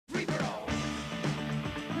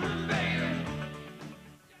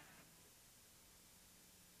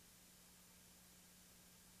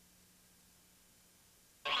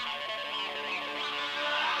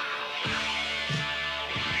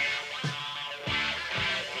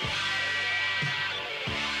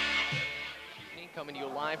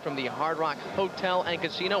live from the Hard Rock Hotel and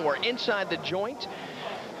Casino. We're inside the joint.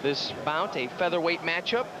 This bout, a featherweight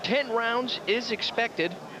matchup. 10 rounds is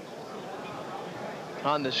expected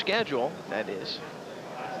on the schedule, that is.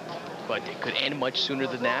 But it could end much sooner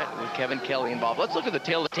than that with Kevin Kelley involved. Let's look at the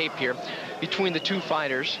tail of the tape here between the two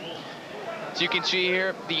fighters. So you can see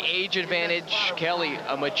here the age advantage. Kelley,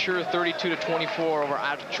 a mature 32-24 over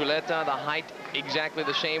Archuleta. The height, exactly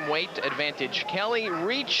the same. Weight advantage. Kelley,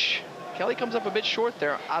 reach. Kelley comes up a bit short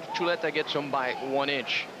there. Archuleta gets him by 1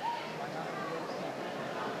 inch.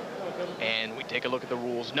 And we take a look at the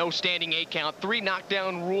rules. No standing 8 count. 3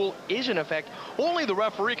 knockdown rule is in effect. Only the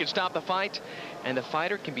referee can stop the fight, and the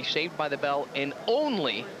fighter can be saved by the bell in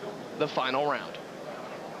only the final round.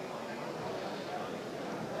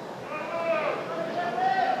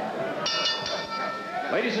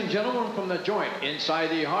 Ladies and gentlemen, from the joint inside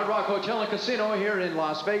the Hard Rock Hotel and Casino here in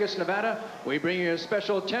Las Vegas, Nevada, we bring you a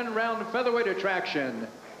special 10-round featherweight attraction.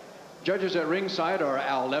 Judges at ringside are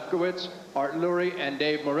Al Lefkowitz, Art Lurie, and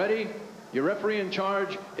Dave Moretti. Your referee in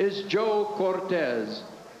charge is Joe Cortez.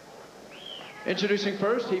 Introducing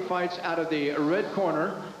first, he fights out of the red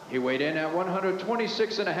corner. He weighed in at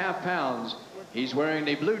 126.5 pounds. He's wearing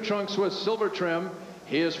the blue trunks with silver trim.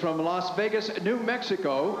 He is from Las Vegas, New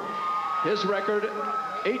Mexico. His record,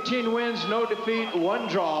 18 wins, no defeat, 1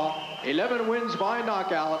 draw, 11 wins by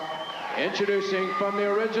knockout. Introducing from the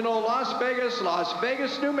original Las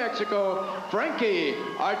Vegas, New Mexico, Frankie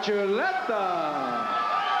Archuleta.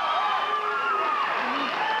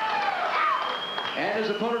 And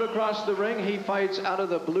his opponent across the ring, he fights out of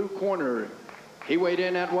the blue corner. He weighed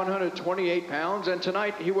in at 128 pounds, and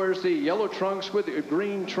tonight he wears the yellow trunks with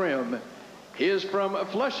green trim. He is from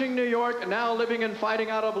Flushing, New York, now living and fighting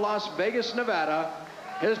out of Las Vegas, Nevada.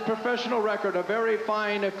 His professional record, a very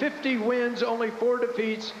fine 50 wins, only 4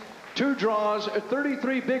 defeats, 2 draws,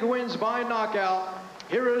 33 big wins by knockout.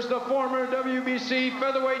 Here is the former WBC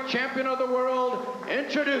featherweight champion of the world,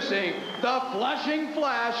 introducing the Flushing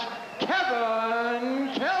Flash,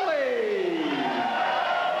 Kevin Kelley.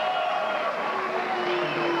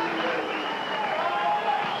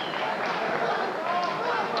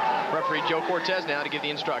 Referee Joe Cortez now to give the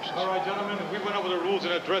instructions. All right, gentlemen, we went over the rules in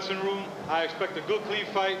the dressing room. I expect a good, clean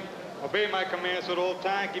fight. Obey my commands at all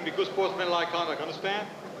times. Give me good sportsmanlike conduct, understand?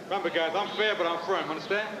 Remember, guys, I'm fair, but I'm firm,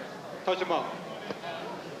 understand? Touch them up.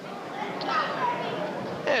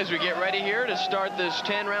 As we get ready here to start this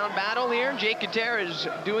 10-round battle here, Jake Katera is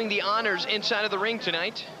doing the honors inside of the ring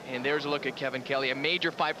tonight. And there's a look at Kevin Kelley, a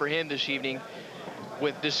major fight for him this evening,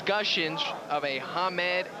 with discussions of a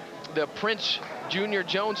Hamed, the Prince Jr.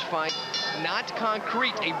 Jones fight, not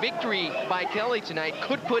concrete. A victory by Kelley tonight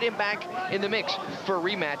could put him back in the mix for a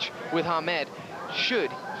rematch with Hamed,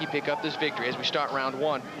 should he pick up this victory as we start round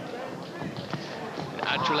 1.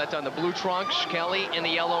 Archuleta on the blue trunks, Kelley in the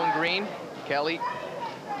yellow and green. Kelley,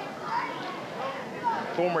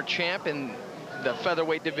 former champ in the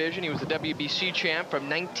featherweight division. He was the WBC champ from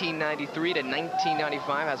 1993 to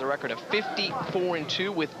 1995, has a record of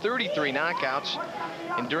 54-2 with 33 knockouts.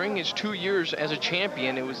 And during his 2 years as a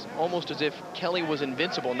champion, it was almost as if Kelley was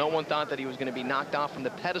invincible. No one thought that he was going to be knocked off from the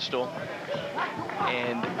pedestal.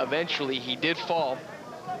 And eventually he did fall.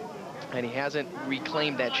 And he hasn't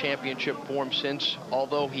reclaimed that championship form since,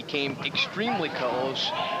 although he came extremely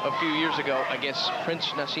close a few years ago against Prince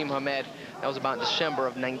Naseem Hamed. That was about December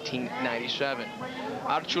of 1997.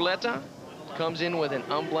 Archuleta comes in with an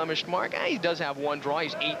unblemished mark. He does have 1 draw.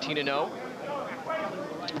 He's 18-0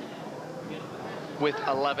 with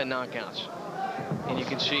 11 knockouts. And you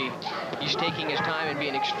can see he's taking his time and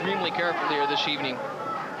being extremely careful here this evening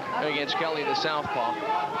against Kelley, the southpaw.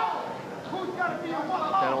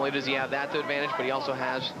 Not only does he have that to advantage, but he also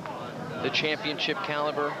has the championship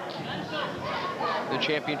caliber, the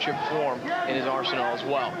championship form in his arsenal as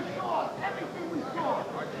well.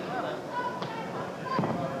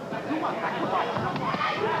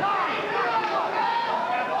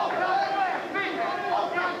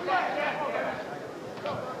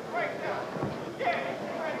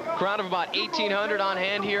 Crowd of about 1,800 on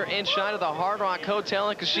hand here inside of the Hard Rock Hotel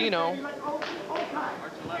and Casino,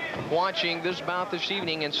 watching this bout this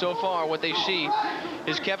evening, and so far what they see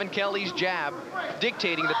is Kevin Kelley's jab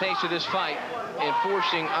dictating the pace of this fight and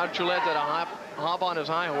forcing Archuleta to hop on his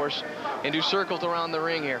high horse and do circles around the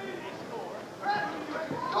ring here.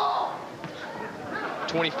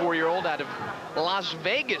 24-year-old out of Las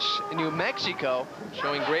Vegas, New Mexico,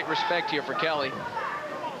 showing great respect here for Kelley.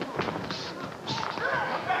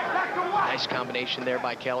 Nice combination there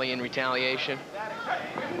by Kelley in retaliation.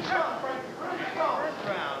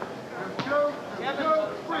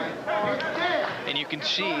 And you can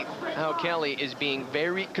see how Kelley is being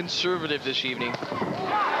very conservative this evening.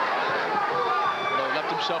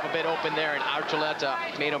 himself a bit open there, and Archuleta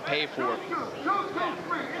made him pay for it.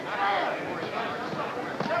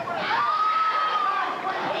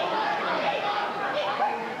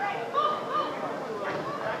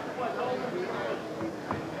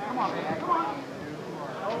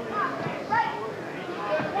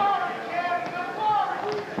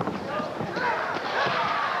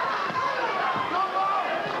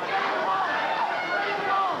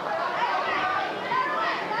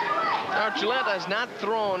 Archuleta has not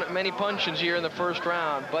thrown many punches here in the first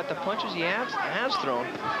round, but the punches he has thrown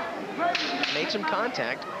made some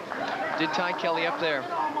contact. Did tie Kelley up there.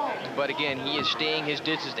 But again, he is staying his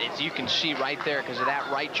distance, as you can see right there, because of that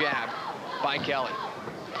right jab by Kelley.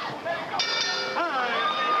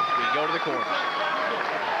 We go to the corners.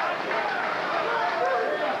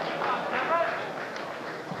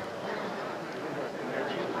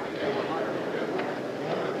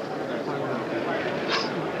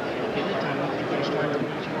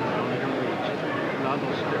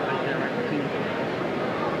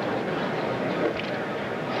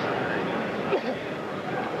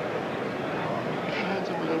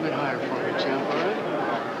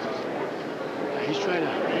 He's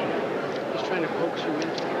trying to coax you into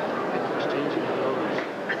exchanging blows.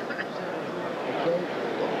 Okay,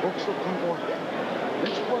 the hooks will come off.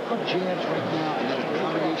 Let's work on jabs right now, and then the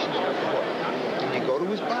combinations will work. When you go to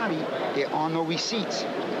his body, there are no receipts.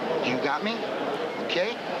 You got me?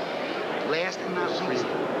 Okay? Last and not least.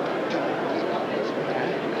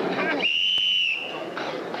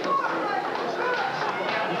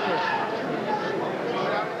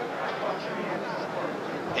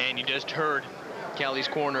 And you just heard Kelley's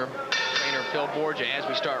corner trainer Phil Borgia, as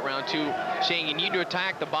we start round two, saying you need to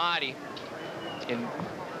attack the body and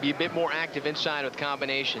be a bit more active inside with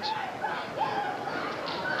combinations.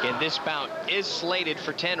 Again, this bout is slated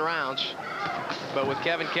for 10 rounds, but with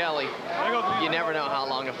Kevin Kelley, you never know how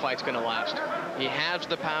long a fight's going to last. He has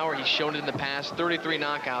the power. He's shown it in the past. 33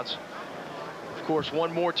 knockouts. Of course,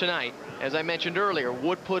 one more tonight, as I mentioned earlier,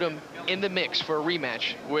 would put him in the mix for a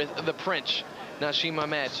rematch with the Prince, Nassim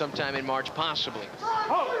Ahmed, sometime in March, possibly.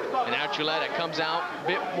 And Archuleta comes out a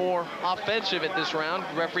bit more offensive at this round.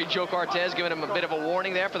 Referee Joe Cortez giving him a bit of a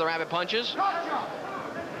warning there for the rapid punches.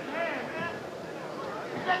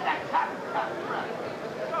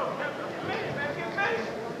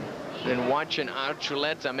 And watching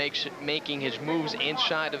Archuleta making his moves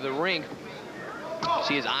inside of the ring.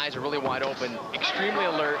 See, his eyes are really wide open, extremely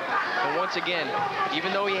alert. And once again,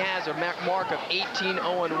 even though he has a mark of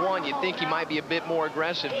 18-0-1, you'd think he might be a bit more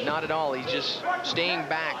aggressive. Not at all. He's just staying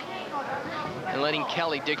back and letting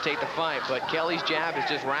Kelley dictate the fight. But Kelley's jab is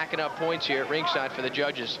just racking up points here at ringside for the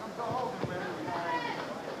judges.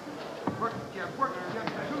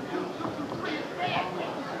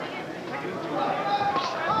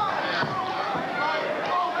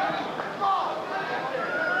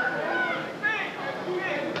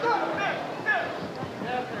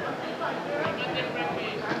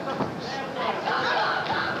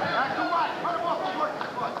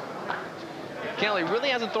 Kelley really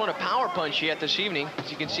hasn't thrown a power punch yet this evening. As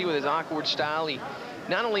you can see with his awkward style, he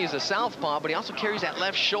not only is a southpaw, but he also carries that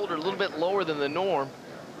left shoulder a little bit lower than the norm.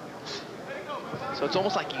 So it's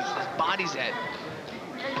almost like his body's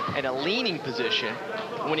at a leaning position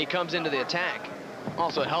when he comes into the attack.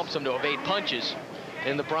 Also, it helps him to evade punches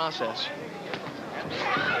in the process.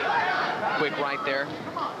 Quick right there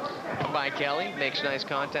by Kelley, makes nice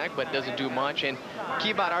contact, but doesn't do much. And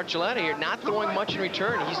key about Archuleta here, not throwing much in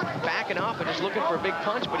return. He's backing off and just looking for a big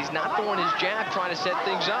punch, but he's not throwing his jab, trying to set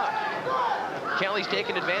things up. Kelley's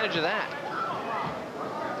taking advantage of that.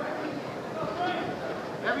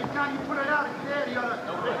 Every time you put it out, it's there, the other.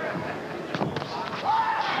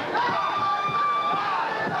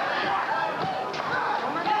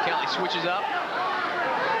 Kelley switches up.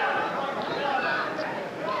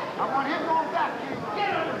 I want him going back.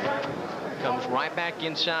 Comes right back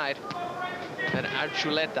inside. And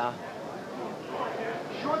Archuleta.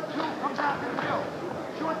 Short two, comes out to the middle.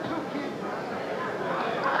 Short two, kid.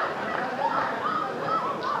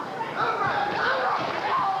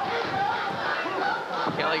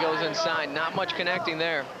 Kelley goes inside. Not much connecting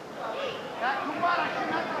there.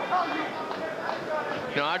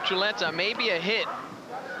 Now, Archuleta may be a hit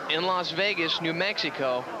in Las Vegas, New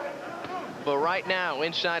Mexico. But right now,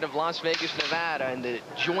 inside of Las Vegas, Nevada, in the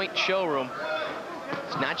joint showroom,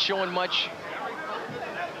 it's not showing much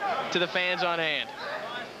to the fans on hand.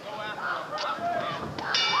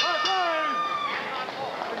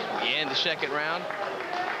 We end the second round.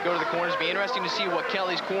 Go to the corners. Be interesting to see what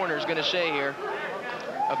Kelley's corner is going to say here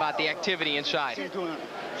about the activity inside. Sit.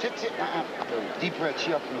 Deep breath,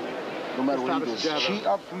 cheer up for me. No matter what he does. Cheer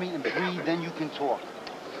up for me and breathe, then you can talk.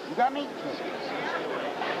 You got me?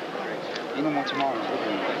 Ain't no more tomorrow.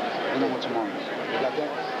 Ain't no more tomorrow. You got that?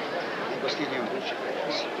 Go stay here and bullshit.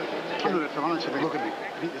 I know that, Phil. I want you to look at me.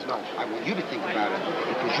 Beat this much. I want you to think about it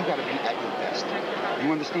because you got to be at your best.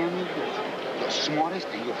 You understand me? You're smartest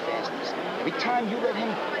and you're fastest. Every time you let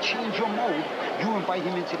him change your mode, you invite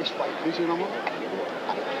him into this fight. You see no more?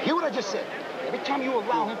 Hear what I just said? Every time you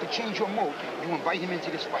allow him to change your mode, you invite him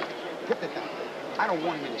into this fight. Put that down. I don't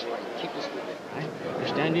want him in this fight. Keep this with it. Right? You're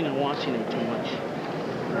standing and watching him too much.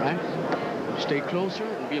 All right? Stay closer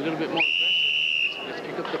and be a little bit more aggressive. Let's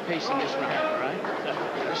pick up the pace in this round, all right?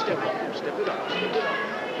 Step up. Step it up. Step it up.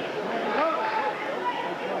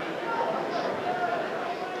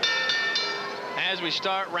 As we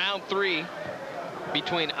start round 3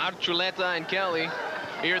 between Archuleta and Kelley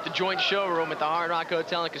here at the joint showroom at the Hard Rock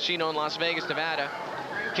Hotel and Casino in Las Vegas, Nevada.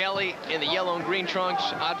 Kelley in the yellow and green trunks,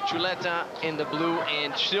 Archuleta in the blue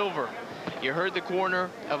and silver. You heard the corner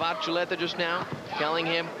of Archuleta just now telling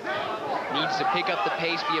him needs to pick up the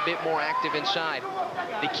pace, be a bit more active inside.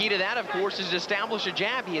 The key to that, of course, is to establish a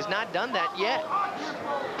jab. He has not done that yet.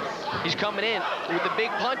 He's coming in with the big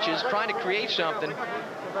punches, trying to create something.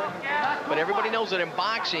 But everybody knows that in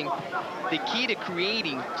boxing, the key to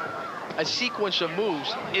creating a sequence of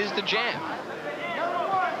moves is the jab.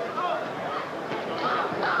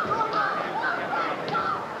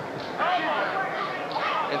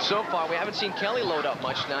 And so far, we haven't seen Kelley load up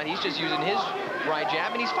much tonight. He's just using his right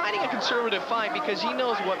jab, and he's fighting a conservative fight because he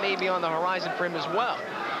knows what may be on the horizon for him as well.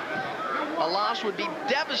 A loss would be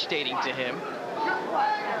devastating to him.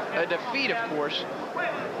 A defeat, of course,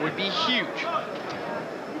 would be huge.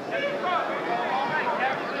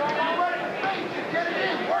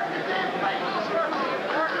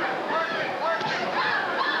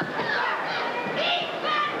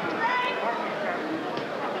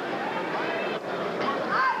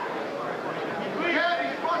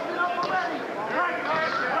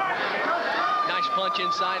 Punch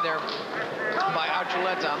inside there by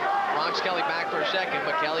Archuleta. Knocks Kelley back for a second,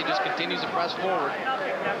 but Kelley just continues to press forward.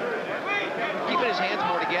 Keeping his hands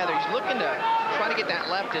more together. He's looking to try to get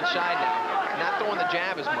that left inside now. Not throwing the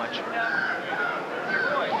jab as much.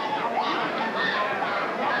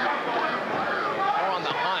 More on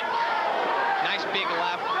the hunt. Nice big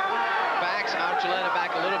left. Backs Archuleta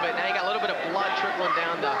back a little bit. Now you got a little bit of blood trickling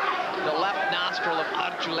down the left nostril of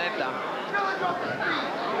Archuleta.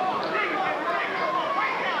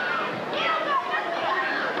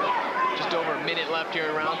 Over a minute left here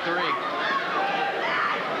in round 3.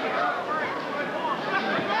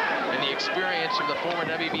 And the experience of the former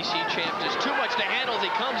WBC champ is too much to handle as he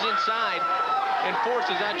comes inside and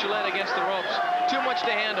forces Archuleta against the ropes. Too much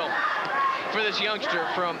to handle for this youngster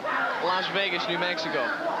from Las Vegas, New Mexico.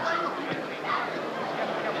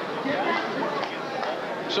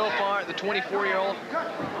 So far, the 24-year-old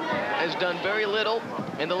has done very little,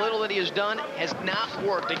 and the little that he has done has not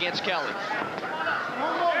worked against Kelley.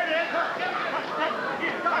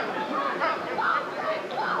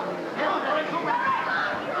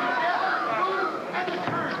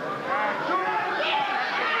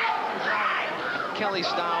 Kelley's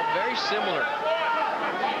style very similar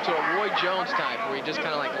to a Roy Jones type, where he just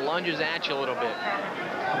kind of like lunges at you a little bit,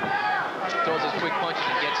 throws his quick punches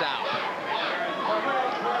and gets out.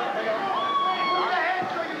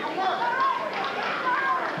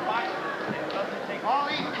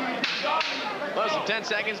 Less than 10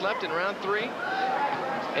 seconds left in round 3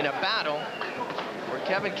 in a battle where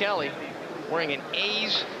Kevin Kelley, wearing an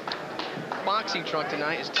A's boxing trunk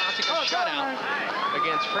tonight, is tossing a shutout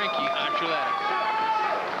against Frankie Archuleta.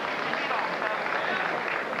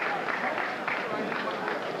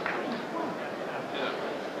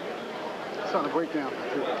 It's on a breakdown.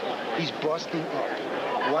 He's busting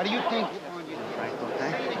up. Why do you think? Right,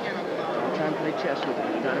 okay? Don't try and play chess with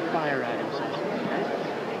him. You gotta fire at him, son.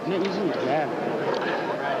 You're not using your jab.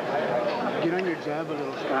 Get on your jab a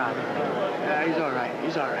little stronger. Yeah, he's all right.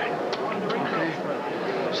 He's all right.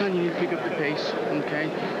 Okay? Son, you need to pick up the pace, okay?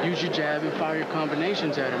 Use your jab and fire your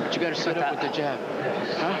combinations at him, but you gotta set up with the jab.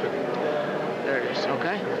 Huh? There it is,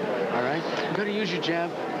 okay? All right? You gotta use your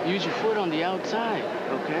jab. Use your foot on the outside,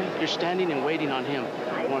 okay? You're standing and waiting on him.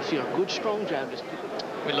 You want to see a good, strong jab? Just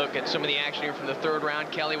we look at some of the action here from the 3rd round.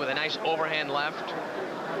 Kelley with a nice overhand left.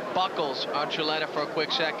 Buckles Archuleta for a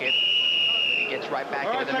quick second. He gets right back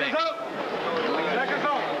into the mix.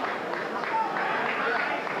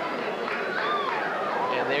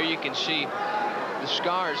 And there you can see the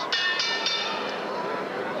scars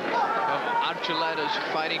of Archuleta's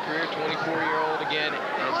fighting career. 24-year-old again,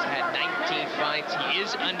 has had 19 fights. He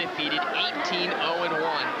is undefeated, 18-0-1.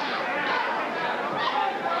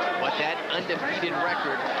 But But that undefeated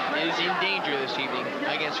record is in danger this evening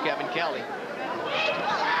against Kevin Kelley.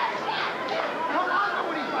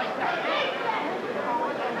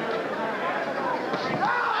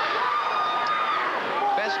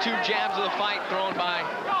 Best 2 jabs of the fight thrown by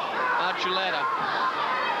Archuleta.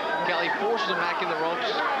 Kelley forces him back in the ropes.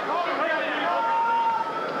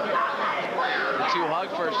 The 2 hug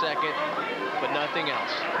for a second, but nothing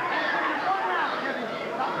else.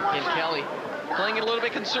 And Kelley playing it a little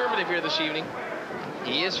bit conservative here this evening.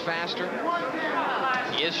 He is faster.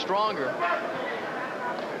 He is stronger.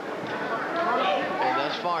 And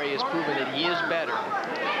thus far, he has proven that he is better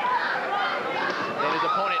than his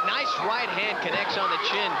opponent. Nice right hand connects on the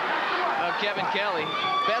chin of Kevin Kelley.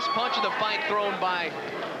 Best punch of the fight thrown by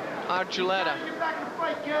Archuleta.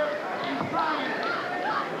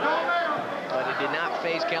 But it did not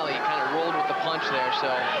phase Kelley. He kind of rolled with the punch there, so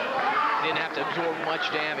he didn't have to absorb much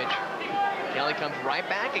damage. Kelley comes right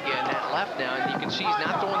back again, that left now, and you can see he's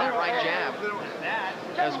not throwing that right jab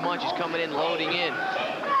as much. He's coming in, loading in,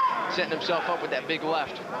 setting himself up with that big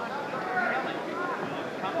left.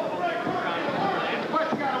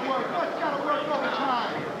 What's gotta work over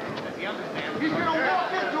time. He's gonna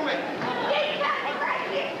walk into it.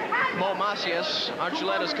 Mo Macias,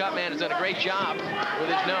 Archuleta's cut man, has done a great job with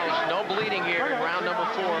his nose. No bleeding here in round number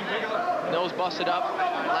 4. Nose busted up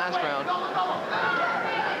last round.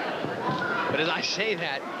 But as I say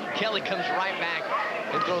that, Kelley comes right back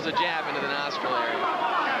and throws a jab into the nostril area.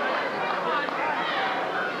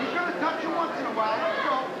 He's gonna touch you once in a while. Let's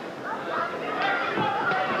go.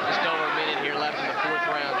 Just over a minute here left in the 4th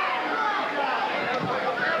round.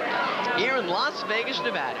 Here in Las Vegas,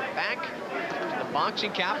 Nevada, back to the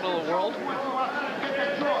boxing capital of the world,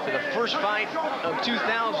 to the first fight of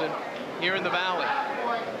 2000 here in the Valley.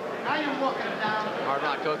 Hard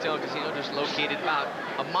Rock Hotel and Casino, just located about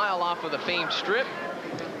a mile off of the famed Strip.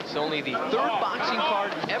 It's only the 3rd boxing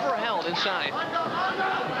card ever held inside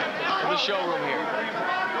the showroom here.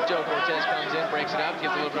 Joe Cortez comes in, breaks it up,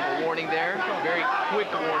 gives a little bit of a warning there. Very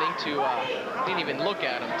quick warning to, didn't even look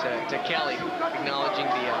at him, to Kelley, acknowledging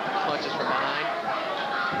the punches from behind.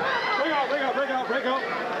 Break out, break out, break out, break out.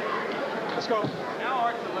 Let's go.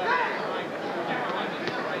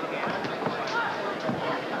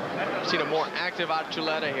 We've seen a more active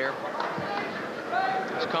Archuleta here.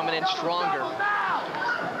 He's coming in stronger.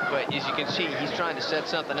 But as you can see, he's trying to set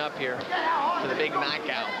something up here for the big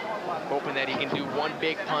knockout. Hoping that he can do one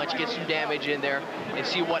big punch, get some damage in there, and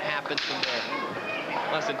see what happens from there.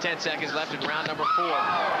 Less than 10 seconds left in round number 4.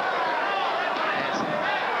 As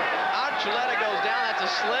Archuleta goes down, that's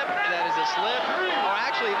a slip. That is a slip. Or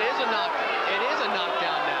actually, it is a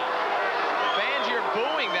knockdown now. Fans here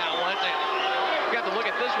booing that one. You have to look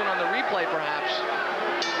at this one on the replay, perhaps.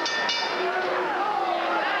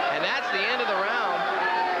 And that's the end of the round.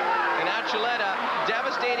 And Archuleta,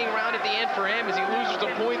 devastating round at the end for him as he loses the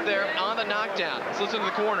point there on the knockdown. Let's listen to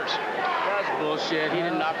the corners. That was bullshit. He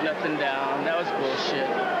didn't knock nothing down. That was bullshit.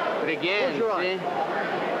 But again, see,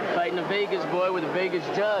 fighting a Vegas boy with a Vegas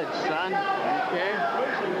judge, son. Okay?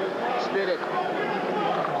 Spit it.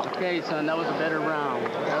 Okay, son, that was a better round.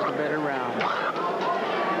 That was a better round.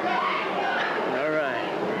 All right.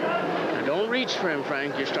 Now don't reach for him,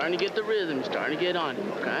 Frank. You're starting to get the rhythm. You're starting to get on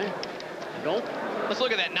him, okay? Don't. Let's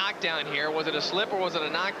look at that knockdown here. Was it a slip or was it a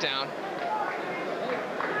knockdown?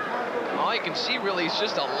 All you can see really is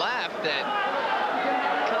just a left that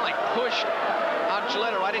kind of like pushed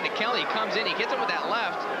Archuleta right into Kelley. He comes in, he hits him with that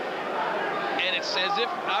left, and it's as if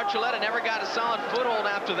Archuleta never got a solid foothold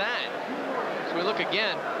after that. So we look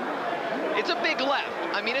again. It's a big left.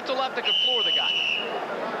 I mean, it's a left that could floor the guy.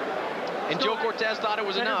 And Joe Cortez thought it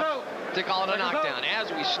was enough to call it a knockdown. As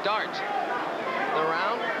we start the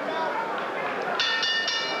round.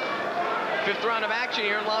 5th round of action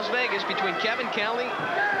here in Las Vegas between Kevin Kelley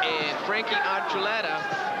and Frankie Archuleta.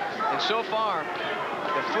 And so far,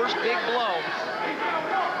 the first big blow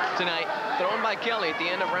tonight thrown by Kelley at the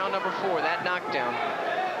end of round number 4, that knockdown,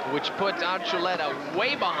 which puts Archuleta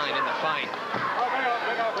way behind in the fight.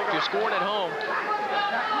 If you're scoring at home,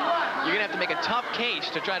 you're going to have to make a tough case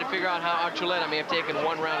to try to figure out how Archuleta may have taken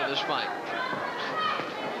one round of this fight.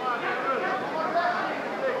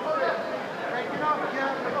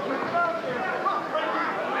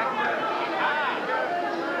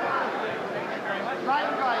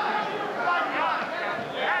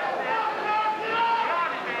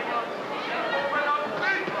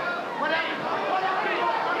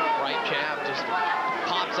 Right jab just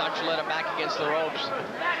pops Archuleta back against the ropes.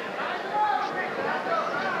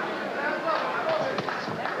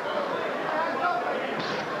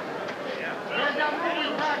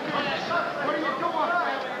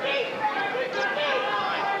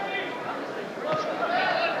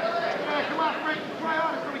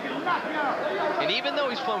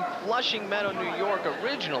 from Flushing Meadow, New York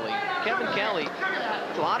originally. Kevin Kelley,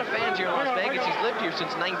 a lot of fans here in Las Vegas. He's lived here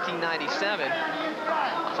since 1997.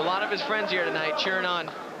 So a lot of his friends here tonight cheering on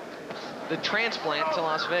the transplant to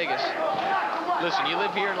Las Vegas. Listen, you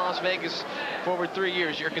live here in Las Vegas for over 3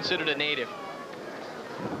 years, you're considered a native.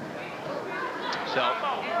 So,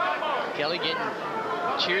 Kelley getting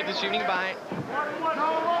cheered this evening by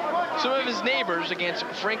some of his neighbors against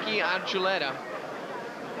Frankie Archuleta,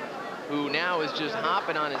 who now is just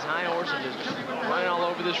hopping on his high horse and just running all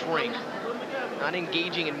over this ring. Not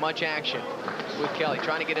engaging in much action with Kelley,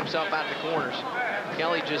 trying to get himself out of the corners.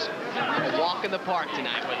 Kelley just walking the park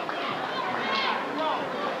tonight with him.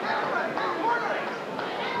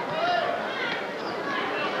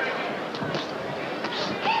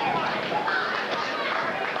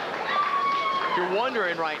 If you're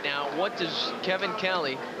wondering right now, what does Kevin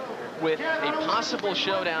Kelley, with a possible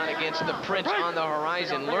showdown against the Prince on the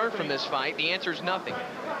horizon, learn from this fight? The answer is nothing.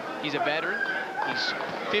 He's a veteran. He's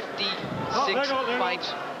 56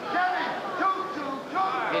 fights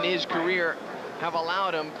in his career have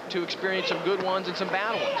allowed him to experience some good ones and some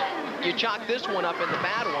bad ones. You chalk this one up in the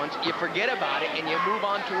bad ones, you forget about it, and you move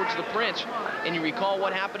on towards the Prince, and you recall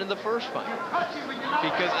what happened in the first fight.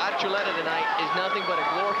 Because Archuleta tonight is nothing but a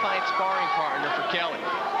glorified sparring partner for Kelley.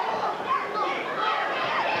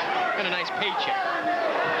 And a nice paycheck.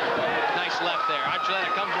 Nice left there. Archuleta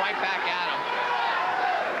comes right back at him.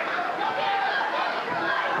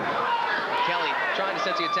 Kelley trying to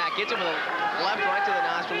set the attack. Gets him with a left right to the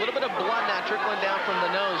nostril. A little bit of blood now trickling down from the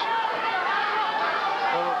nose.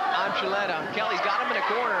 Archuleta. Kelley's got him in a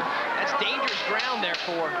corner. That's dangerous ground there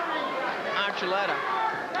for Archuleta.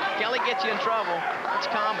 Kelley gets you in trouble. That's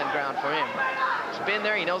common ground for him. He's been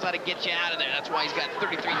there. He knows how to get you out of there. That's why he's got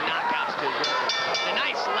 33 knockouts to his record. A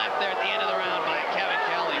nice left there at the end of the round by Kevin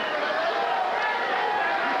Kelley.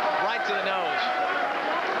 Right to the nose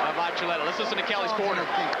of Archuleta. Let's listen to Kelley's corner.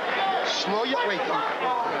 Slow your weight.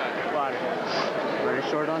 Water. Very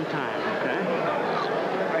short on time, okay?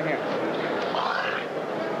 Right here.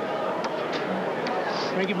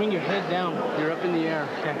 Frankie, bring your head down. You're up in the air.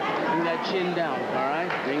 Okay. Bring that chin down, all right?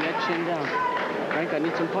 Bring that chin down. Frank, I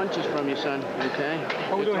need some punches from you, son, okay?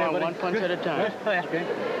 You're throwing one punch at a time, okay?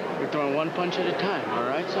 You're throwing one punch at a time, all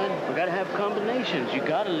right, son? We gotta have combinations. You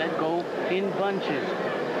gotta let go in bunches.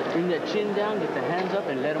 Bring that chin down, get the hands up,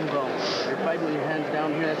 and let them go. You're fighting with your hands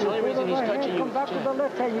down here. That's the only reason he's touching you. Come back with the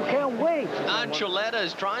left hand. You can't wait. Archuleta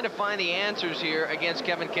is trying to find the answers here against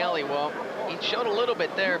Kevin Kelley. Well, he showed a little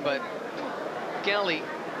bit there, but Kelley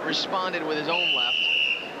responded with his own left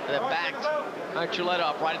that backed Archuleta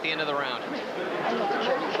up right at the end of the round.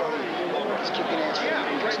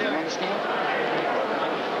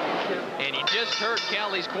 And you just heard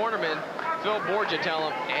Kelley's cornerman, Phil Borgia, tell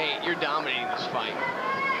him, hey, you're dominating this fight.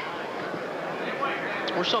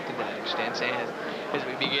 Or something to that extent, as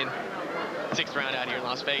we begin 6th round out here in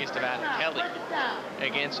Las Vegas, Nevada. Kelley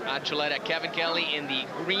against Archuleta. Kevin Kelley in the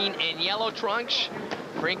green and yellow trunks.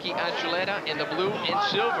 Frankie Archuleta in the blue and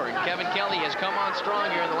silver. And Kevin Kelley has come on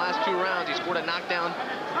strong here in the last 2 rounds. He scored a knockdown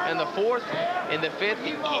in the 4th. In the 5th,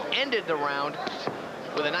 he ended the round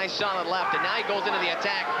with a nice solid left. And now he goes into the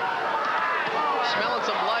attack. Smelling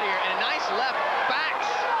some blood here. And a nice left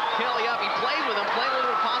backs Kelley up. He plays with him, playing with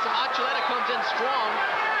him possum. Archuleta comes in strong.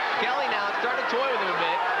 Kelley now starting to toy with him a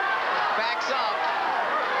bit. Backs up,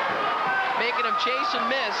 making him chase and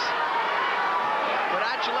miss. But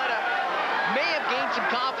Archuleta may have gained some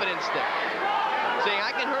confidence there, saying,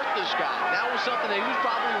 I can hurt this guy. That was something that he was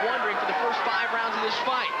probably wondering for the first 5 rounds of this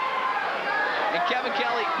fight. And Kevin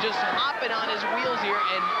Kelley just hopping on his wheels here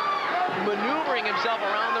and maneuvering himself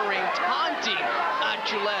around the ring, taunting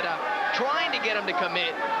Archuleta, trying to get him to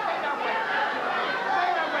commit.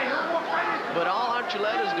 But all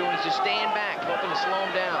Archuleta's doing is just staying back, hoping to slow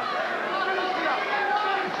him down.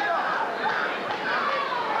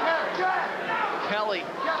 Kelley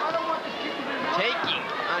taking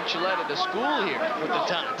Archuleta to school here with the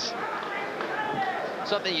taunts.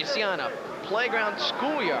 Something you see on a playground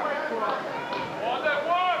schoolyard.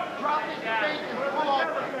 Drop his face and pull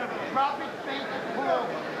over. Drop his face and pull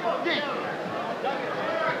over. Dig.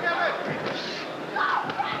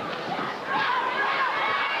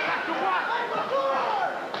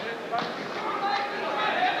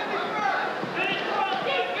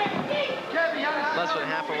 Less than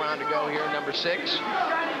half a round to go here, number 6.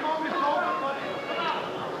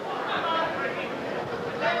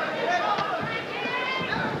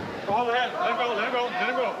 Hold the head. Let him go, let him go, let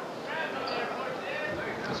him go.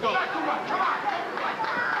 Let's go.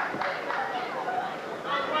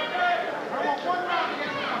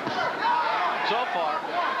 So far,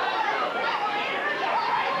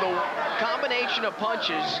 the combination of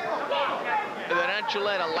punches that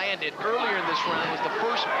Archuleta landed earlier in this round was the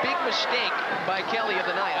first big mistake by Kelley of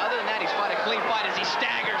the night. Other than that, he's fought a clean fight as he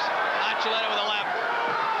staggers Archuleta with a left.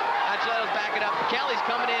 Archuleta's backing up. Kelley's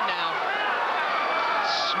coming in now,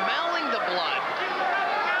 smelling the blood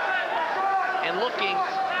and looking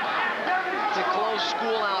to close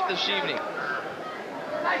school out this evening.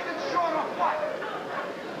 Nice and short on what?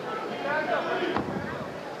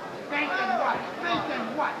 Thinking what? Thinking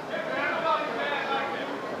what?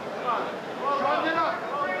 Shorten it up.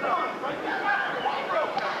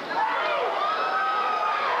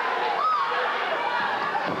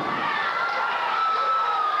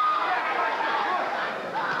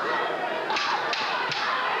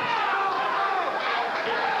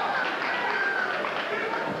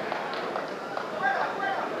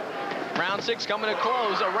 Round 6 coming to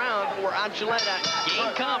close, a round where Archuleta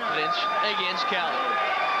gained confidence against Kelley.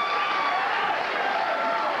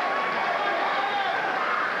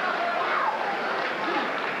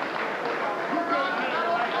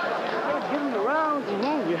 Give him the round.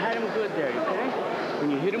 You had him good there, okay?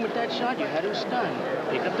 When you hit him with that shot, you had him stunned.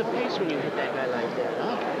 Pick up the pace when you hit that guy like that,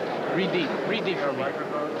 huh? Breathe deep for me.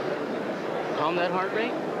 Calm that heart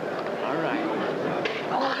rate. All right.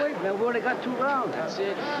 Oh, wait, man, we only got 2 rounds. That's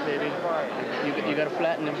it, baby. You got to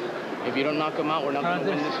flatten him. If you don't knock him out, we're not going to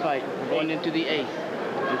win this fight. We're going into the 8th,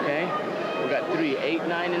 okay? We got 3, 8,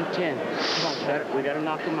 9, and 10. Come on, we got to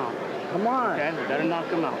knock him out. Come on. Okay, we got to knock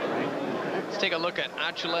him out, right? Let's take a look at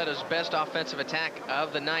Archuleta's best offensive attack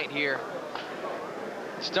of the night here.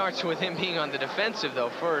 Starts with him being on the defensive, though,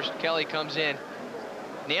 first. Kelley comes in,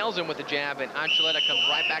 nails him with the jab, and Archuleta comes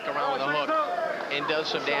right back around with a hook and does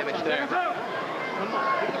some damage there.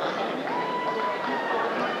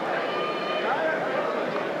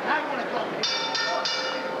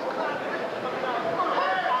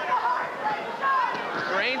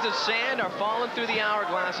 Grains of sand are falling through the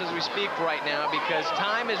hourglass as we speak right now because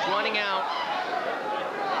time is running out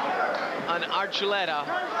on Archuleta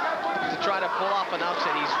to try to pull off an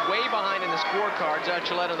upset. He's way behind in the scorecards.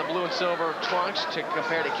 Archuleta in the blue and silver trunks to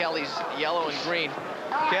compare to Kelley's yellow and green.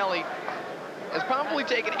 Kelley has probably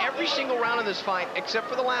taken every single round of this fight except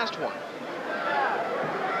for the last one.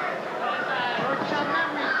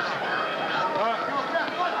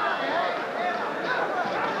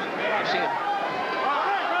 You've seen it.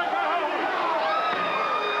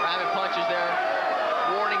 Rabbit punches there.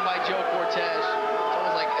 Warning by Joe Cortez. It's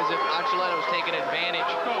almost like as if Archuleta was taking advantage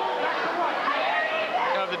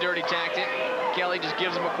of the dirty tactic. Kelley just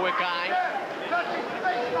gives him a quick eye.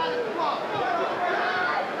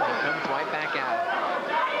 And comes right back at it.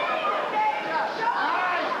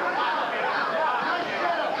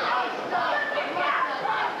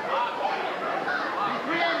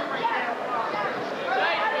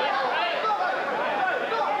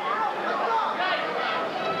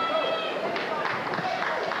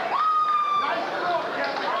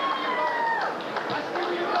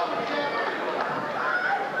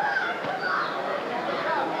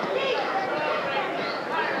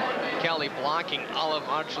 Kelley blocking all of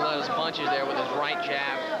Archuleta's punches there with his right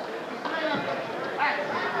jab.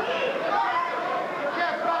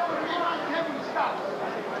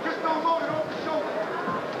 Just don't load it over the shoulder.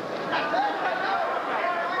 That's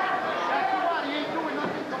why he ain't doing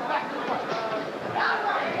nothing. Come back to what?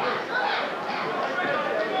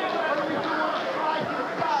 What do we do on a slide to the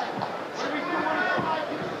side? What do we do on a slide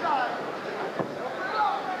to the side?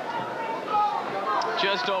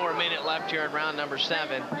 Just over a minute left here in round number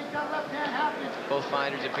 7. Both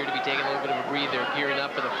fighters appear to be taking a little bit of a breather, gearing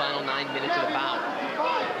up for the final 9 minutes of the bout.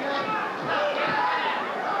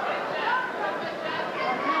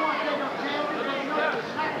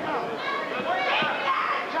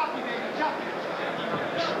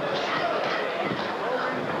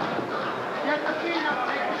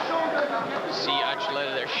 See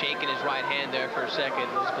Archuleta there shaking his right hand there for a second.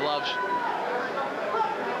 Those gloves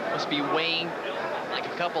must be weighing like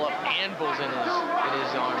a couple of anvils in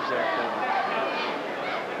his arms there.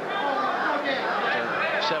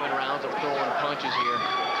 For 7 rounds of throwing punches here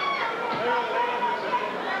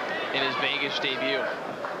in his Vegas debut.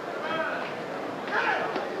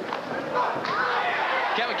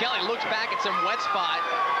 Kevin Kelley looks back at some wet spot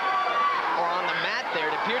or on the mat there.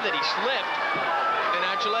 It appeared that he slipped, and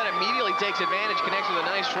Archuleta immediately takes advantage, connects with a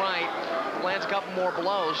nice right, lands a couple more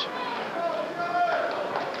blows.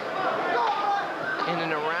 And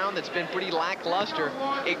in a round that's been pretty lackluster,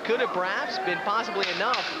 it could have perhaps been possibly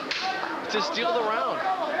enough to steal the round.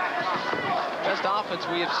 Best offense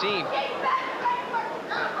we have seen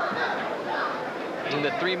in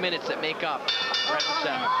the 3 minutes that make up round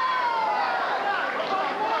 7.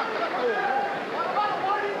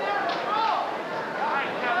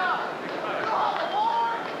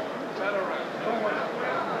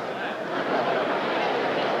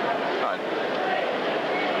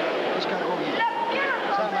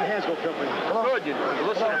 hands go, Phil? Hello? Good, you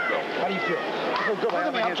listen up, Phil. How do you feel? I feel good. Look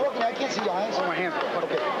at me, I'm talking, I can't see your hands. Oh, my hands go.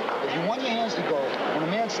 Okay, if you want your hands to go, when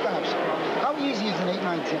a man stops, how easy is an 8,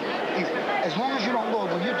 9, 10? Easy. As long as you don't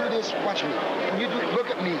load, when you do this, watch me. When you do,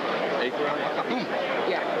 look at me. 8 round? Boom.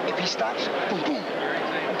 Yeah, if he stops, boom, boom.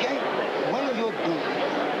 Okay? When you're done,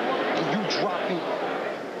 and you drop in.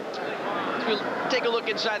 We'll take a look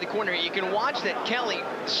inside the corner. You can watch that Kelley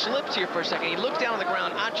slips here for a second. He looks down on the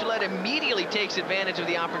ground. Archuleta immediately takes advantage of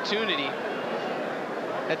the opportunity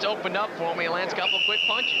that's opened up for him. He lands a couple quick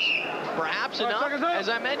punches. Perhaps enough, as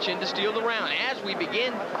I mentioned, to steal the round. As we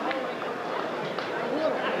begin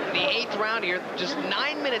the 8th round here, just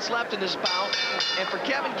 9 minutes left in this bout. And for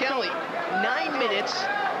Kevin Kelley, 9 minutes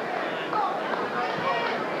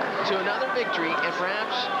to another victory and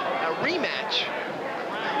perhaps a rematch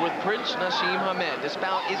with Prince Naseem Hamed. This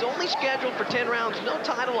bout is only scheduled for 10 rounds, no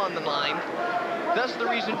title on the line. Thus the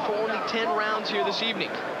reason for only 10 rounds here this evening.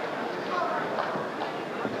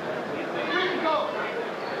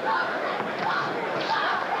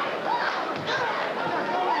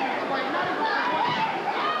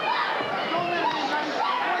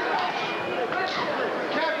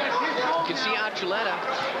 You can see Archuleta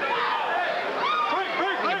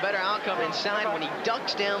having a better outcome inside when he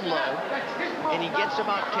ducks down low and he gets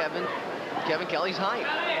about Kevin Kelley's height.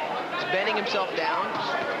 He's bending himself down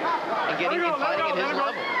and getting and fighting at his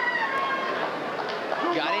level.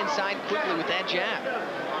 Got inside quickly with that jab.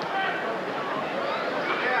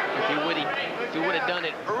 If he would have done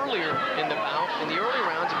it earlier in the bout, in the early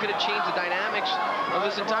rounds, it could have changed the dynamics of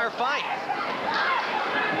this entire fight.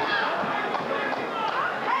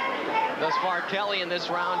 Thus far, Kelley in this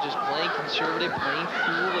round just playing conservative, playing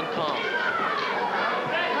cool and calm.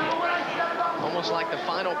 Almost like the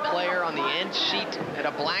final player on the end seat at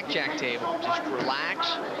a blackjack table. Just relax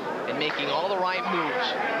and making all the right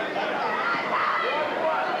moves.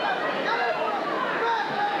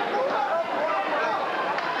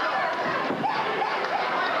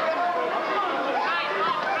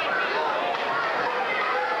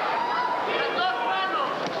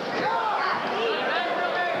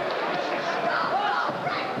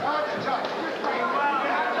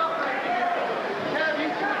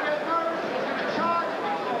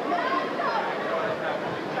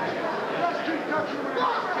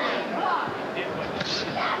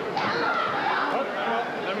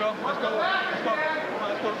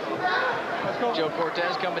 Joe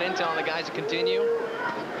Cortez coming in, telling the guys to continue.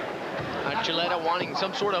 Archuleta wanting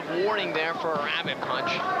some sort of warning there for a rabbit punch.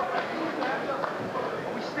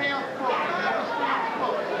 We stay on foot.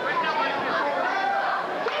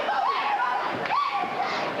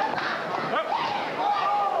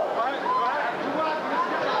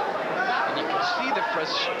 And you can see the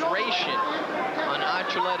frustration on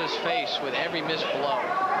Archuleta's face with every missed blow.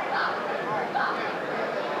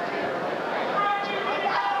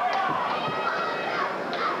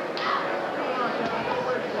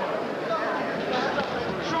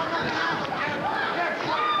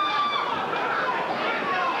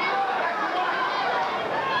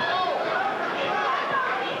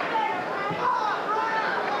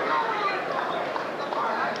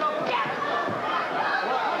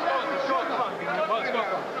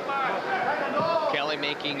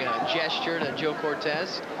 Making a gesture to Joe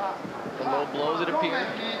Cortez. The low blows, it appeared.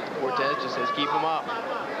 Cortez just says, keep him up.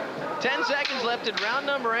 10 seconds left in round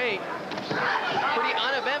number 8. Pretty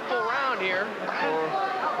uneventful round here for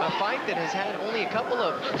a fight that has had only a couple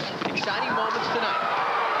of exciting moments tonight.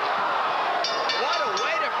 What a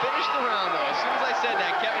way to finish the round, though. As soon as I said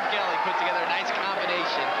that, Kevin Kelley put together a nice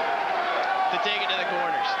combination to take it to the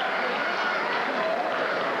corners.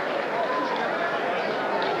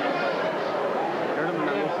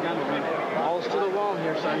 Balls to the wall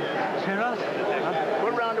here, son.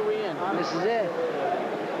 What round are we in? This is it.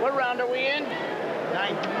 What round are we in?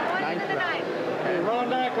 Ninth round. Hey, round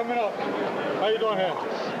 9 coming up. How you doing here?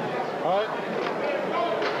 All right?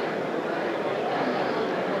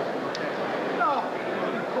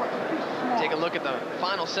 Take a look at the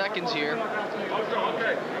final seconds here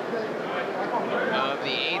of the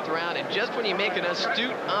 8th round, and just when you make an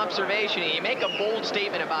astute observation, you make a bold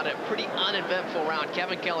statement about a pretty uneventful round,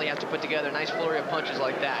 Kevin Kelley has to put together a nice flurry of punches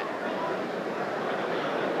like that.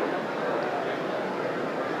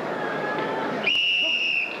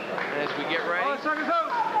 And as we get ready,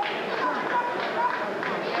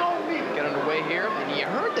 get underway here, and you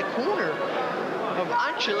heard the corner of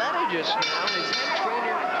Archuleta just now, his head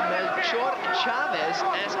trainer Melchor Chavez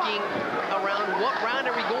asking around what round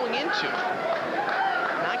are we going into?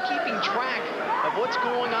 Not keeping track of what's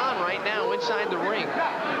going on right now inside the ring.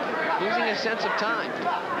 Losing a sense of time.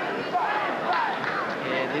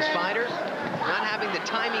 And his fighter not having the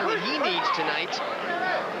timing that he needs tonight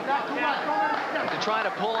to try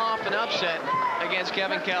to pull off an upset against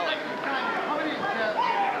Kevin Kelley.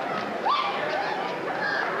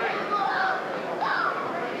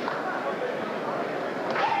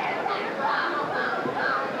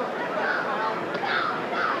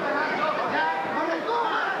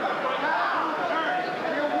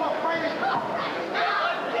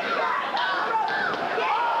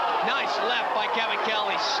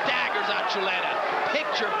 Staggers Archuleta.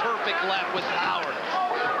 Picture-perfect left with power.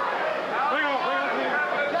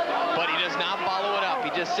 But he does not follow it up.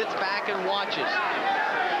 He just sits back and watches.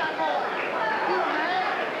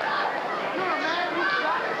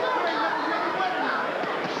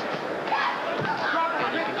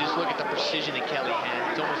 And you can just look at the precision that Kelley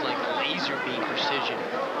has. It's almost like laser beam precision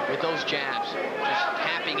with those jabs. Just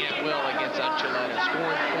tapping at will against Archuleta.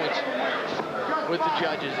 Scoring points with the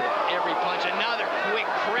judges at every punch. Another quick,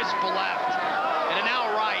 crisp left. And an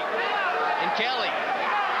outright. And Kelley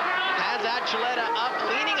has Archuleta up,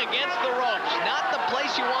 leaning against the ropes. Not the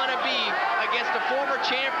place you want to be against a former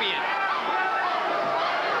champion.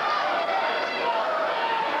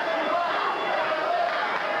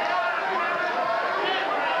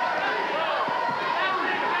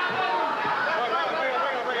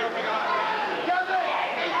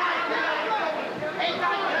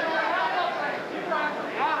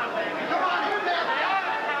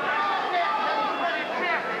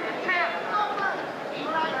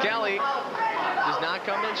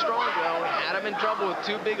 Come in strong, though. Had him in trouble with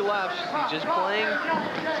two big lefts. He's just playing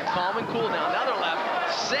calm and cool now. Another left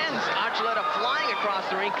sends Archuleta flying across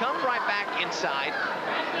the ring, comes right back inside.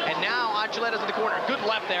 And now Archuleta's in the corner. Good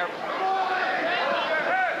left there.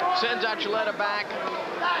 Sends Archuleta back.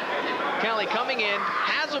 Kelley coming in,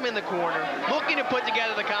 has him in the corner, looking to put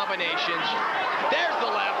together the combinations. There's the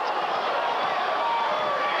left.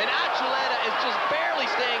 And Archuleta is just barely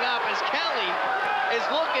staying up as Kelley is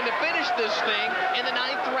looking to finish this thing in the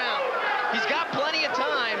 9th round. He's got plenty of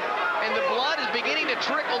time, and the blood is beginning to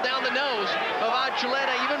trickle down the nose of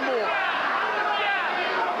Archuleta even more.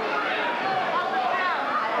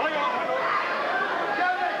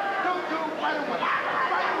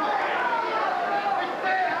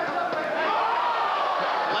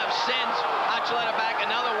 Left sends Archuleta back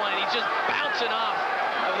another one, and he's just bouncing off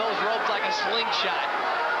of those ropes like a slingshot.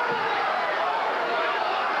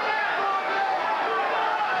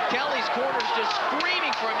 Kelley's corner's just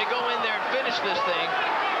screaming for him to go in there and finish this thing.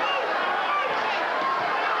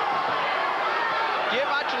 Give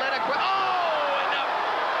Archuleta a quick... Oh, and a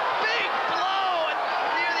big blow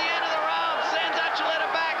near the end of the round. Sends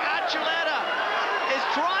Archuleta back. Archuleta is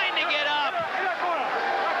trying to get up.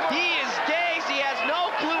 He is dazed. He has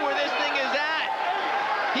no clue where this thing is at.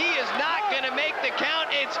 He is not going to make the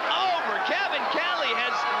count. It's over. Kevin Kelley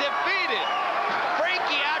has defeated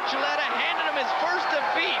Frankie Archuleta, handed him his first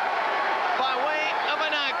defeat by way of a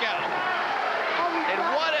knockout. And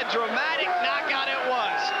what a dramatic knockout it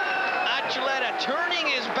was. Archuleta turning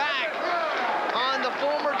his back on the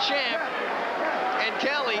former champ, and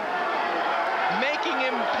Kelley making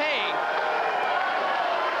him pay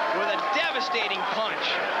with a devastating punch.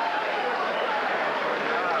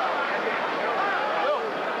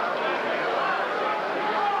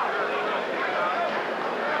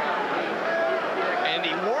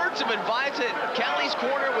 Of advice that Kelley's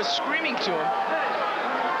corner was screaming to him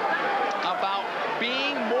about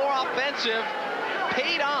being more offensive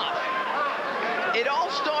paid off. It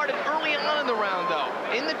all started early on in the round, though.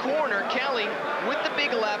 In the corner, Kelley, with the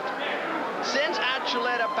big left, sends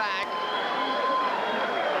Archuleta back,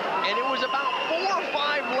 and it was about 4 or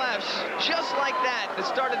 5 lefts, just like that, that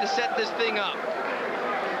started to set this thing up.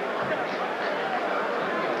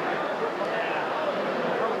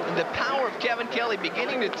 The power of Kevin Kelley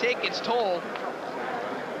beginning to take its toll.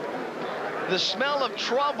 The smell of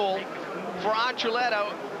trouble for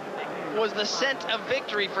Archuleta was the scent of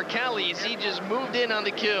victory for Kelley as he just moved in on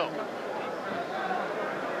the kill.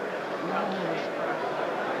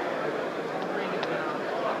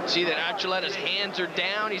 See that Archuleta's hands are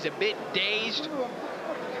down. He's a bit dazed.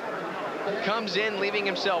 Comes in, leaving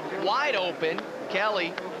himself wide open.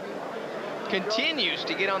 Kelley continues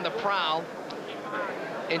to get on the prowl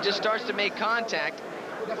and just starts to make contact.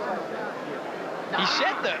 He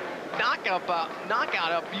set the knockout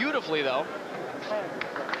up beautifully, though,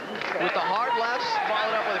 with the hard lefts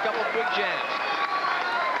followed up with a couple of quick jabs.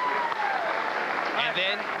 And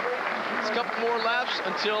then it's a couple more lefts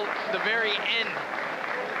until the very end,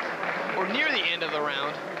 or near the end of the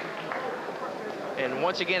round. And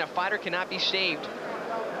once again, a fighter cannot be saved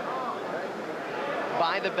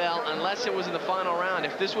by the bell unless it was in the final round.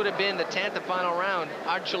 If this would have been the 10th and final round,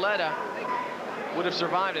 Archuleta would have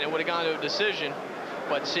survived it. It would have gone to a decision.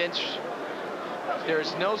 But since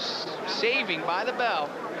there's no saving by the bell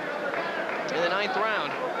in the 9th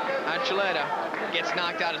round, Archuleta gets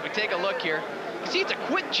knocked out. As we take a look here, you see it's a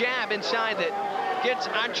quick jab inside that gets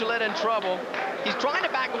Archuleta in trouble. He's trying to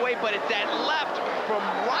back away, but it's that left from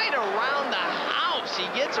right around the house. He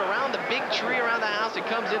gets around the big tree around the house and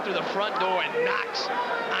comes in through the front door and knocks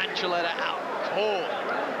Archuleta out cold.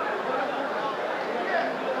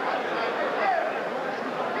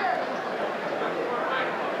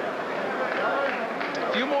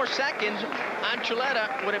 A few more seconds,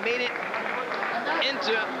 Archuleta would have made it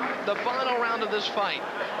into the final round of this fight.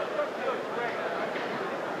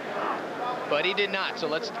 But he did not. So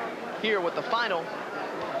let's hear what the final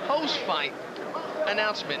post-fight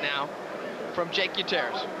announcement now from Jake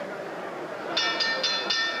Gutierrez.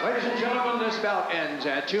 Ladies and gentlemen, this bout ends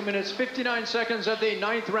at 2 minutes 59 seconds of the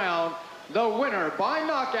 9th round. The winner by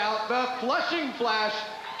knockout, the Flushing Flash,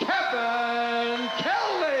 Kevin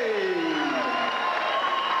Kelley.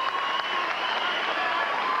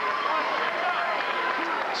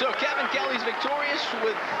 So Kevin Kelley's victorious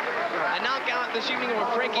with a knockout this evening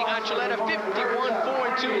over Frankie Archuleta,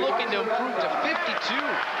 51-4-2, looking to improve to 52,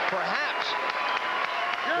 perhaps,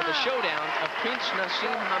 with a showdown of Prince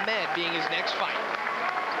Nassim Hamed being his next fight.